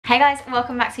Hey guys,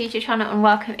 welcome back to the YouTube channel and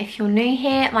welcome if you're new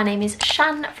here. My name is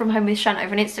Shan from HomeWithShan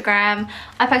over on Instagram.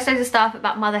 I post loads of stuff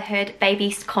about motherhood,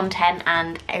 baby content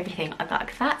and everything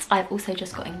like that. I've also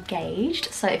just got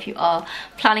engaged, so if you are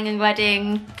planning a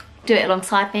wedding, do it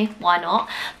alongside me, why not?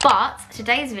 But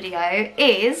today's video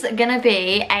is gonna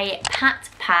be a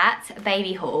PatPat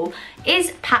baby haul.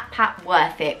 Is PatPat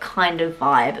worth it kind of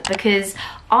vibe? Because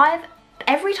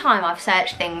every time I've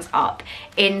searched things up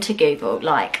into Google,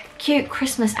 like cute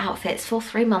Christmas outfits for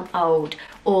 3-month-old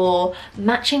or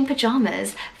matching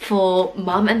pajamas for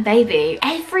mum and baby,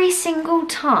 every single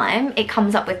time it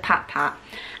comes up with PatPat.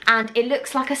 And it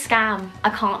looks like a scam,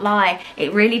 I can't lie,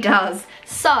 it really does.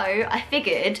 So I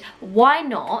figured, why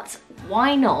not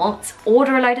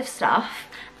order a load of stuff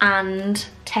and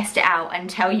test it out and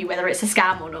tell you whether it's a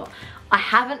scam or not. I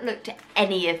haven't looked at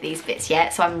any of these bits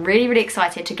yet, so I'm really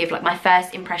excited to give like my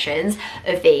first impressions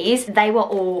of these. They were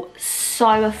all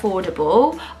so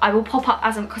affordable. I will pop up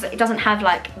because it doesn't have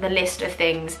like the list of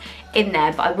things in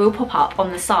there, but I will pop up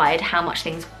on the side how much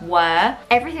things were.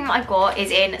 Everything that I got is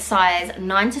in size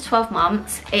 9 to 12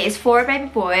 months. It is for a baby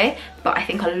boy, but I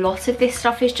think a lot of this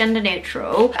stuff is gender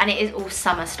neutral, and it is all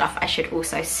summer stuff, I should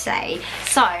also say.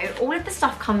 So all of the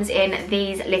stuff comes in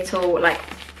these little like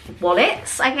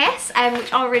wallets, I guess,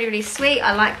 which are really sweet.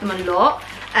 I like them a lot.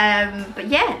 But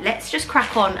yeah, let's just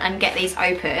crack on and get these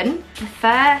open. The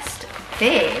first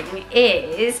thing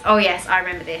is, oh yes, I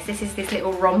remember this. This is this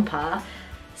little romper.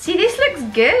 See, this looks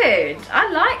good.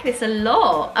 I like this a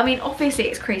lot. I mean, obviously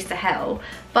it's creased to hell,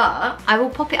 but I will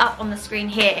pop it up on the screen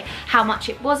here how much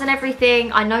it was and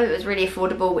everything. I know it was really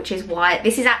affordable, which is why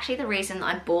this is actually the reason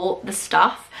that I bought the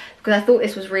stuff, because I thought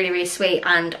this was really sweet,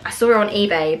 and I saw it on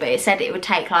eBay, but it said it would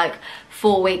take like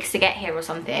 4 weeks to get here or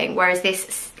something, whereas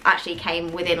this actually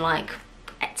came within like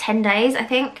 10 days, I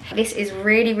think. This is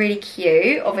really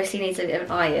cute. Obviously needs a bit of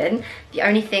an iron. The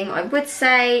only thing I would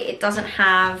say, it doesn't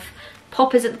have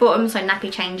poppers at the bottom, so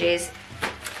nappy changes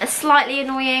are slightly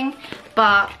annoying,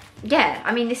 but yeah,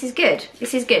 I mean, this is good.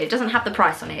 This is good. It doesn't have the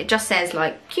price on it. It just says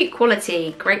like cute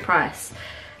quality, great price,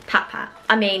 PatPat.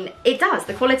 I mean, it does.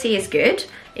 The quality is good.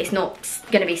 It's not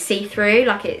going to be see-through,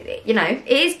 like it, you know, it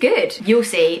is good. You'll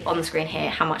see on the screen here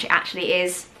how much it actually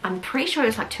is. I'm pretty sure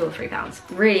it's like £2 or £3.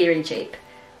 Really cheap,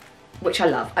 which I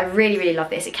love. I really love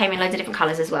this. It came in loads of different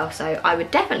colours as well, so I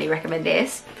would definitely recommend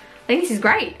this. I think this is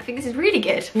great. I think this is really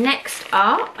good. Next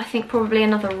up, I think probably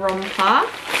another romper.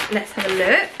 Let's have a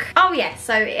look. Oh yeah,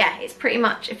 so yeah, it's pretty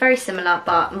much very similar,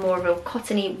 but more of a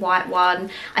cottony white one.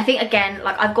 I think again,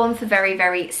 like I've gone for very,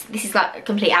 this is like a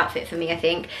complete outfit for me, I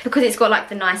think. Because it's got like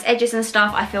the nice edges and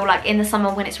stuff, I feel like in the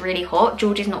summer when it's really hot,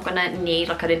 George is not gonna need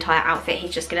like an entire outfit.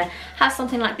 He's just gonna have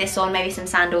something like this on, maybe some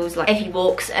sandals, like if he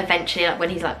walks eventually, like when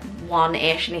he's like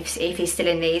 1-ish, and if he's still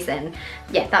in these, then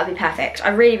yeah, that would be perfect. I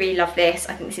really love this.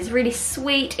 I think this is really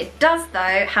sweet. It does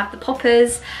though have the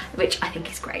poppers, which I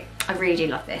think is great. I really do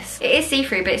love this. It is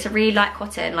see-through, but it's a really light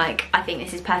cotton. Like, I think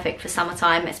this is perfect for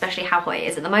summertime, especially how hot it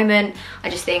is at the moment. I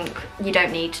just think you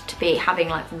don't need to be having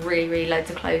like really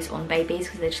loads of clothes on babies,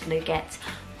 because they're just gonna get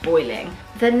boiling.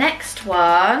 The next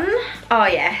one, oh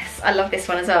yes, I love this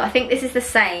one as well. I think this is the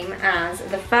same as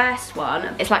the first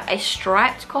one. It's like a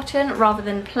striped cotton rather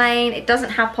than plain. It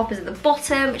doesn't have poppers at the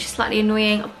bottom, which is slightly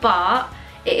annoying, but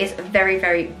it is very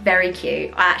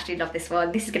cute. I actually love this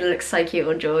one. This is gonna look so cute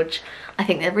on George. I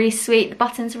think they're really sweet. The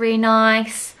buttons are really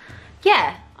nice.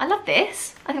 Yeah, I love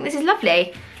this. I think this is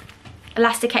lovely.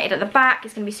 Elasticated at the back.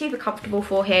 It's gonna be super comfortable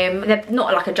for him. They're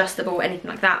not like adjustable or anything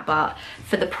like that, but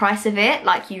for the price of it,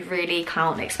 like you really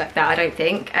can't expect that, I don't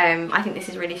think. I think this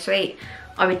is really sweet.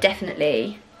 I would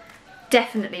definitely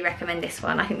recommend this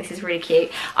one. I think this is really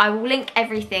cute. I will link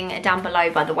everything down below,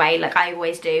 by the way, like I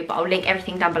always do, but I'll link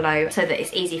everything down below so that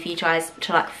it's easy for you guys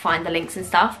to like find the links and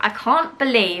stuff. I can't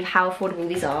believe how affordable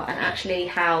these are and actually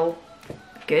how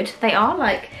good they are.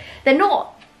 Like, they're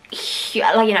not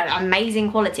like, you know,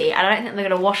 amazing quality, and I don't think they're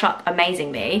gonna wash up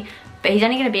amazingly, but he's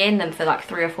only going to be in them for like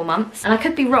 3 or 4 months, and I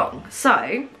could be wrong,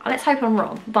 so let's hope I'm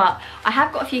wrong. But I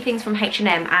have got a few things from H&M,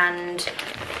 and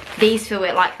these feel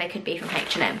like they could be from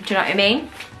H&M. Do you know what I mean?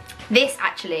 This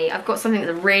actually, I've got something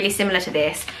that's really similar to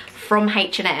this from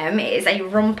H&M. It is a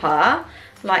romper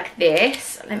like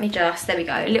this. Let me just, there we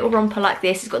go, a little romper like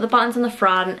this. It's got the buttons on the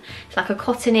front. It's like a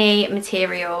cottony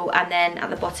material, and then at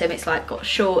the bottom it's like got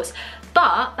shorts.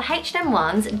 But the H&M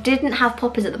ones didn't have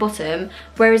poppers at the bottom,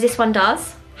 whereas this one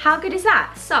does. How good is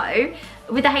that? So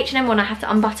with the H&M one I have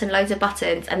to unbutton loads of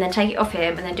buttons and then take it off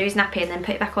him and then do his nappy and then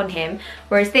put it back on him,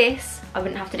 whereas this I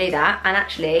wouldn't have to do that. And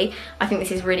actually I think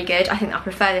this is really good. I think I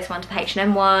prefer this one to the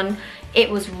H&M one. It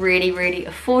was really, really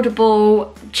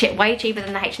affordable, way cheaper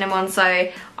than the H&M one, so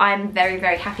I'm very,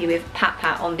 very happy with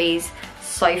PatPat on these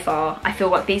so far. I feel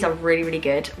like these are really, really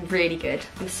good, really good.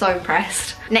 I'm so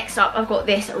impressed. Next up, I've got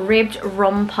this ribbed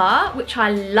romper, which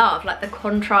I love, like the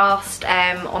contrast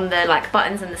on the like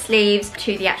buttons and the sleeves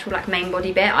to the actual like main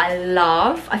body bit. I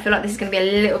love. I feel like this is gonna be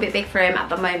a little bit big for him at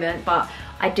the moment, but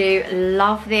I do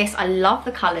love this. I love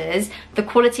the colours. The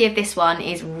quality of this one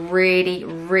is really,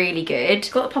 really good.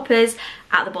 It's got the poppers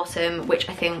at the bottom, which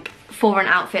I think for an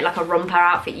outfit, like a romper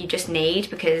outfit, you just need,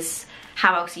 because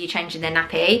how else are you changing their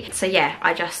nappy? So yeah,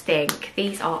 I just think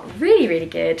these are really, really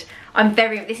good.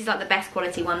 This is like the best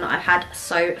quality one that I've had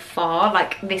so far.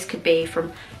 Like this could be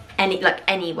from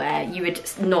anywhere. You would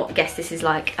not guess this is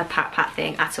like a PatPat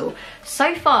thing at all.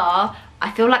 So far,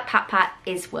 I feel like PatPat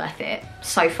is worth it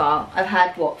so far. I've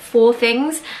had, what, 4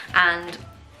 things, and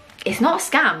it's not a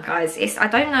scam, guys. I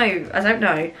don't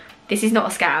know. This is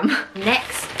not a scam.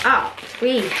 Next up,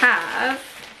 we have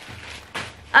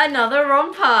another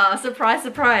romper. Surprise,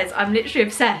 surprise. I'm literally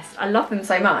obsessed. I love them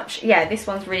so much. Yeah, this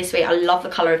one's really sweet. I love the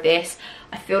colour of this.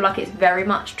 I feel like it's very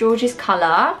much George's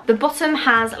colour. The bottom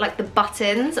has like the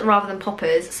buttons rather than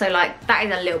poppers, so like that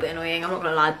is a little bit annoying, I'm not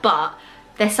gonna lie, but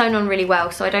they're sewn on really well,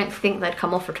 so I don't think they'd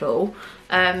come off at all.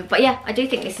 But yeah, I do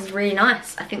think this is really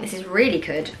nice. I think this is really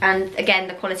good. And again,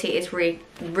 the quality is really,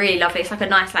 really lovely. It's like a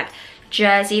nice like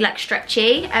jersey, like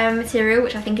stretchy material,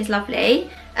 which I think is lovely.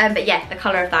 But yeah, the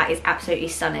colour of that is absolutely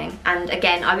stunning. And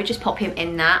again, I would just pop him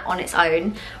in that on its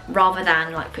own rather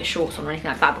than like put shorts on or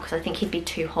anything like that, because I think he'd be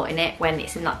too hot in it when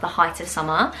it's in like the height of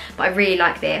summer. But I really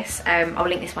like this. I'll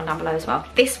link this one down below as well.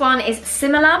 This one is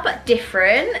similar but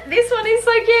different. This one is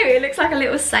so cute. It looks like a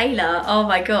little sailor. Oh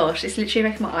my gosh, it's literally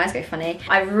making my eyes go funny.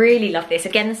 I really love this.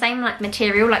 Again, the same like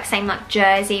material, like same like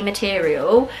jersey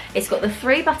material. It's got the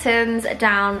 3 buttons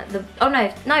down the, oh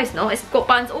no it's not. It's got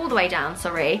buttons all the way down,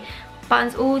 sorry.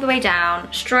 Buttons all the way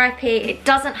down, stripy. It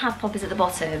doesn't have poppers at the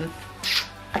bottom.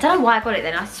 I don't know why I got it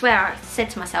then. I swear I said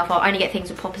to myself I'll only get things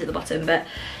with poppers at the bottom, but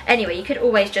anyway, you could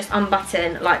always just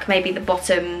unbutton like maybe the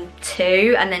bottom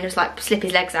 2 and then just like slip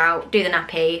his legs out, do the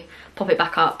nappy, pop it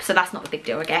back up, so that's not a big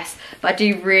deal I guess. But I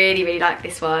do really, really like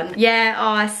this one. Yeah,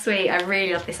 oh sweet, I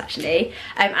really love this actually.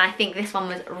 And I think this one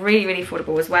was really, really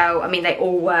affordable as well. I mean, they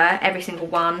all were, every single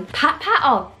one. PatPat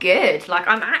are good. Like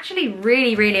I'm actually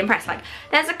really, really impressed. Like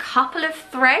there's a couple of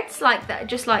threads like that,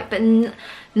 just like, but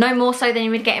no more so than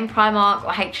you would get in Primark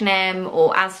or H&M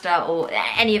or Asda or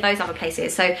any of those other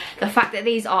places. So the fact that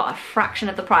these are a fraction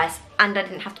of the price and I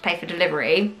didn't have to pay for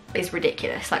delivery is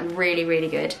ridiculous. Like really, really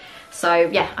good. So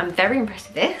yeah, I'm very impressed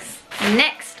with this.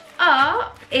 Next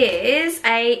up is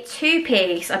a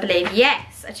 2-piece, I believe.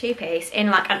 Yes, a 2-piece in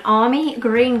like an army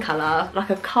green colour. Like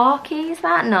a khaki, is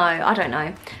that? No, I don't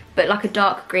know. But like a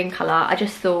dark green colour. I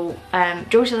just thought,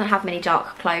 George doesn't have many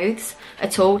dark clothes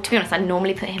at all. To be honest, I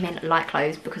normally put him in light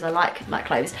clothes because I like light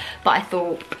clothes. But I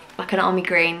thought like an army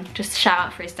green, just shout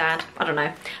out for his dad. I don't know,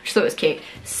 I just thought it was cute.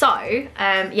 So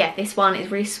yeah, this one is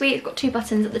really sweet. It's got 2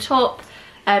 buttons at the top.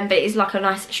 But it is like a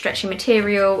nice stretchy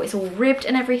material. It's all ribbed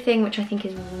and everything, which I think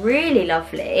is really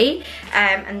lovely.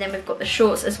 And then we've got the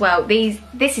shorts as well.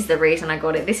 This is the reason I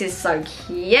got it. This is so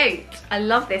cute. I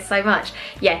love this so much.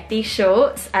 Yeah, these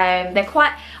shorts, they're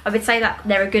quite, I would say that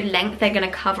they're a good length. They're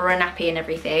gonna cover a nappy and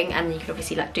everything, and you can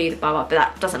obviously like do the bum up, but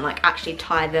that doesn't like actually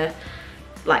tie the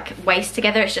like waist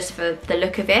together, it's just for the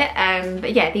look of it.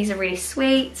 But yeah, these are really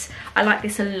sweet. I like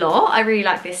this a lot. I really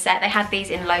like this set. They had these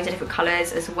in loads of different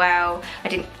colours as well. I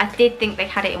did think they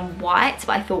had it in white,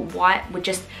 but I thought white would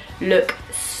just look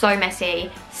so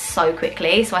messy so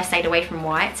quickly, so I stayed away from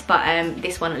white. But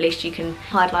this one, at least you can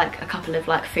hide like a couple of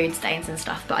like food stains and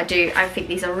stuff. But I think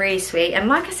these are really sweet, and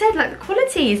like I said, like the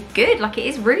quality is good. Like it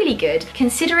is really good,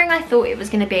 considering I thought it was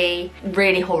going to be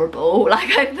really horrible.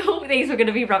 Like I thought these were going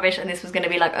to be rubbish and this was going to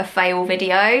be like a fail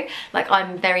video. Like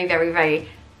I'm very, very, very,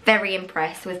 very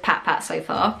impressed with PatPat so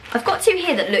far. I've got 2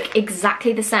 here that look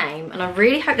exactly the same, and I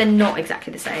really hope they're not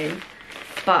exactly the same.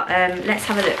 But let's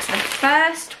have a look. So the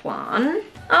first one,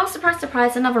 oh surprise,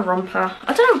 surprise, another romper.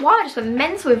 I don't know why I just went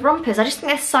mental with rompers. I just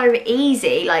think they're so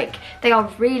easy. Like they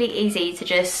are really easy to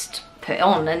just put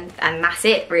on and that's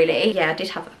it really. Yeah, I did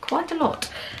have quite a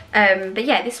lot. But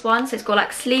yeah, this one, so it's got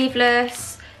like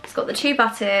sleeveless. It's got the 2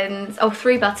 buttons, oh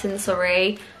 3 buttons,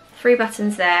 sorry. 3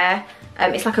 buttons there.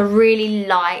 It's like a really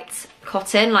light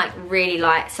cotton, like really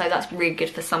light, so that's really good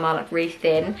for summer, like really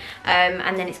thin.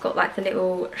 And then it's got like the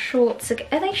little shorts.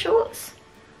 Are they shorts?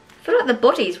 I feel like the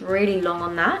body's really long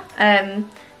on that.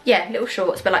 yeah, little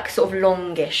shorts, but like sort of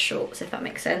longish shorts, if that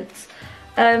makes sense.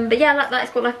 But yeah, like that,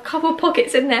 it's got like a couple of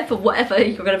pockets in there for whatever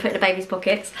you're gonna put in the baby's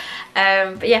pockets.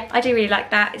 But yeah, I do really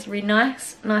like that. It's really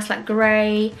nice like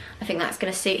grey. I think that's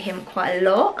gonna suit him quite a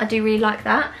lot. I do really like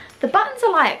that. The buttons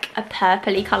are like a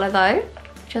purpley colour though,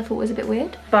 which I thought was a bit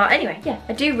weird. But anyway, yeah,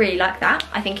 I do really like that.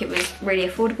 I think it was really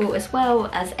affordable as well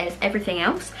as everything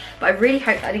else. But I really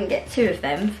hope I didn't get 2 of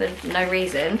them for no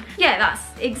reason. Yeah, that's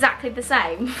exactly the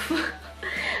same.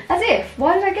 As if,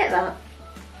 why did I get that?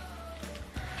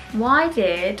 Why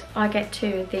did I get 2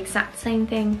 of the exact same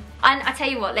thing? And I tell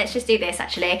you what, let's just do this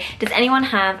actually. Does anyone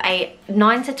have a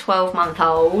 9 to 12 month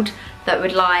old that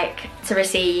would like to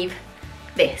receive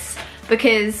this?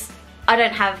 Because I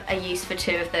don't have a use for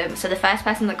 2 of them. So the first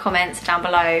person that comments down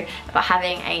below about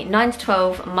having a 9 to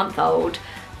 12 month old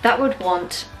that would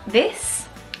want this,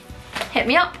 hit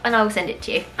me up and I will send it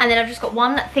to you. And then I've just got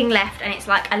one thing left, and it's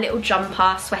like a little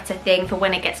jumper sweater thing for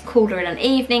when it gets cooler in an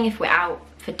evening, if we're out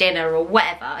for dinner or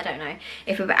whatever, I don't know.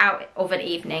 If we were out of an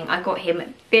evening, I got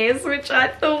him this, which I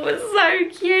thought was so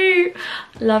cute.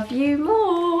 Love you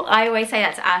more. I always say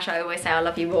that to Ash, I always say I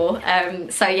love you more.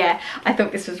 So yeah, I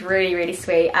thought this was really, really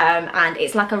sweet. And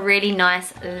it's like a really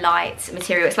nice light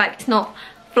material. It's like, it's not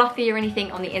fluffy or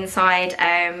anything on the inside.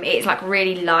 It's like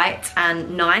really light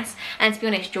and nice. And to be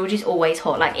honest, George is always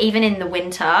hot. Like even in the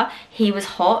winter, he was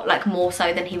hot, like more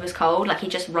so than he was cold. Like he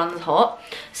just runs hot.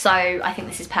 So I think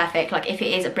this is perfect. Like if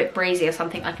it is a bit breezy or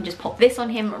something, I can just pop this on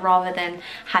him rather than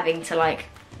having to like,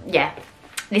 yeah.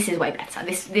 This is way better.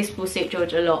 This will suit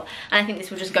George a lot. And I think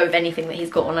this will just go with anything that he's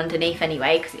got on underneath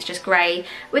anyway, because it's just grey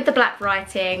with the black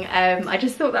writing. I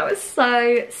just thought that was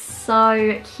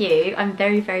so cute. I'm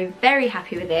very, very, very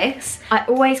happy with this. I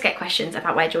always get questions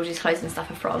about where George's clothes and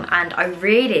stuff are from, and I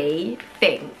really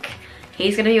think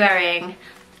he's going to be wearing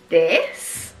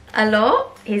this a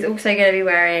lot. He's also going to be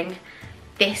wearing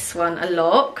this one a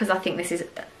lot, because I think this is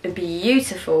a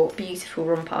beautiful, beautiful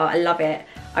romper. I love it.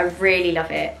 I really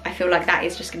love it. I feel like that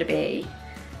is just gonna be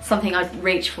something I'd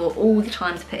reach for all the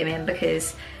time to put him in,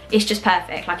 because it's just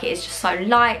perfect. Like it is just so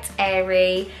light,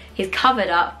 airy. He's covered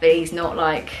up, but he's not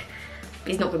like,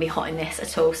 he's not gonna be hot in this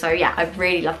at all. So yeah, I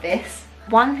really love this.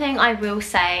 One thing I will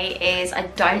say is I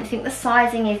don't think the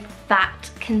sizing is that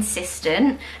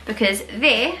consistent, because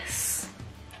this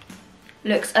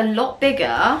looks a lot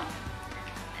bigger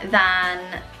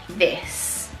than this.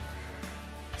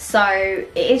 So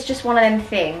it is just one of them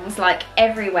things, like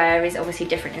everywhere is obviously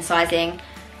different in sizing,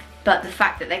 but the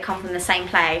fact that they come from the same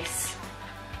place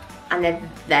and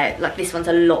they're like, this one's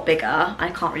a lot bigger. I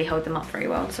can't really hold them up very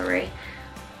well, sorry.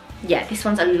 Yeah, this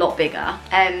one's a lot bigger.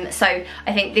 So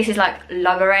I think this is like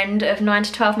lower end of 9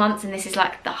 to 12 months, and this is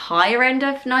like the higher end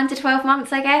of 9 to 12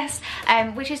 months, I guess,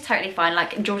 which is totally fine.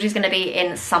 Like George is gonna be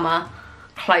in summer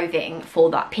clothing for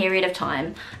that period of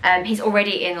time. He's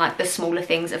already in like the smaller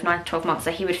things of 9 to 12 months,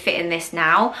 so he would fit in this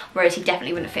now, whereas he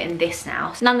definitely wouldn't fit in this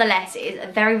now. So nonetheless, it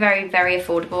is very, very, very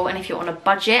affordable, and if you're on a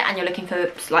budget and you're looking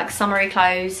for like summery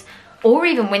clothes or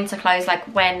even winter clothes, like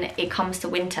when it comes to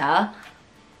winter,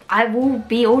 I will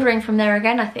be ordering from there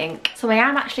again, I think. So I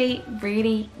am actually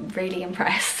really, really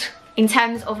impressed. In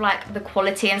terms of like the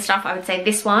quality and stuff, I would say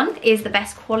this one is the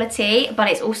best quality, but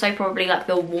it's also probably like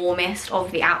the warmest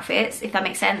of the outfits, if that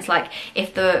makes sense. Like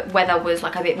if the weather was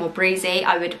like a bit more breezy,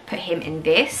 I would put him in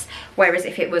this, whereas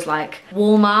if it was like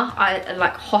warmer,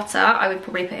 like hotter, I would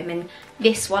probably put him in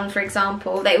this one, for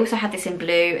example. They also had this in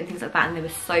blue and things like that, and they were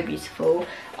so beautiful.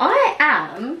 I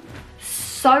am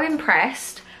so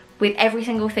impressed with every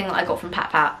single thing that I got from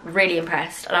PatPat. Really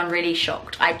impressed, and I'm really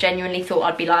shocked. I genuinely thought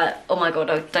I'd be like, oh my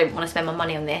god, I don't want to spend my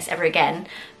money on this ever again.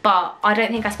 But I don't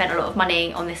think I spent a lot of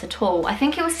money on this at all. I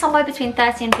think it was somewhere between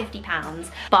 30 and 50 pounds.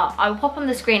 But I will pop on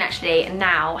the screen actually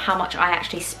now how much I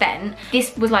actually spent.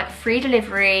 This was like free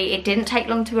delivery, it didn't take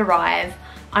long to arrive.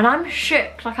 And I'm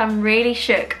shook, like I'm really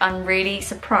shook, I'm really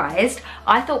surprised.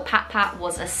 I thought PatPat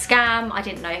was a scam. I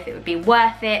didn't know if it would be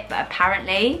worth it, but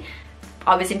apparently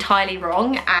I was entirely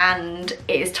wrong, and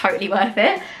it is totally worth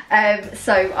it.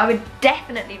 So I would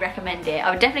definitely recommend it. I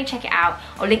would definitely check it out.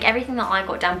 I'll link everything that I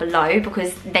got down below,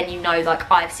 because then you know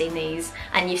like I've seen these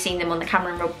and you've seen them on the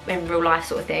camera in real life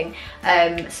sort of thing.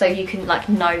 So you can like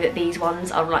know that these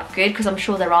ones are like good, because I'm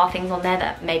sure there are things on there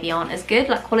that maybe aren't as good,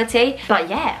 like quality. But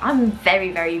yeah, I'm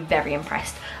very, very, very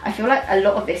impressed. I feel like a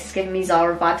lot of this is giving me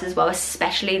Zara vibes as well,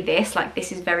 especially this. Like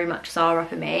this is very much Zara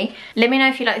for me. Let me know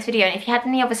if you like this video, and if you had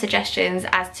any other suggestions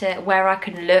as to where I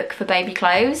can look for baby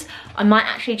clothes. I might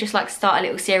actually just like start a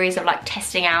little series of like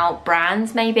testing out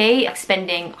brands, maybe like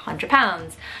spending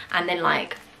 £100 and then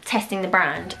like testing the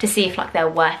brand to see if like they're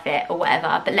worth it or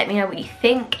whatever. But let me know what you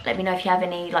think. Let me know if you have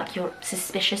any like you're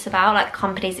suspicious about, like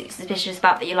companies that you're suspicious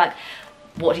about that you're like,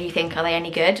 what do you think, are they any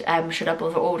good? Should I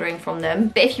bother ordering from them?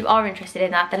 But if you are interested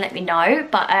in that, then let me know.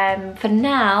 But for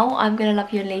now, I'm gonna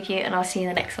love you and leave you, and I'll see you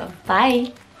in the next one.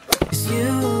 Bye.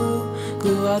 You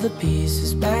glue all the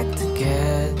pieces back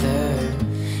together.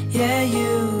 Yeah,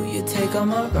 you take all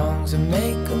my wrongs and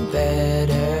make them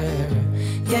better.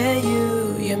 Yeah,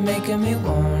 you're making me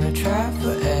wanna try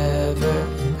forever.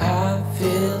 And I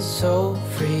feel so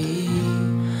free,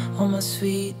 oh my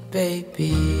sweet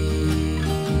baby.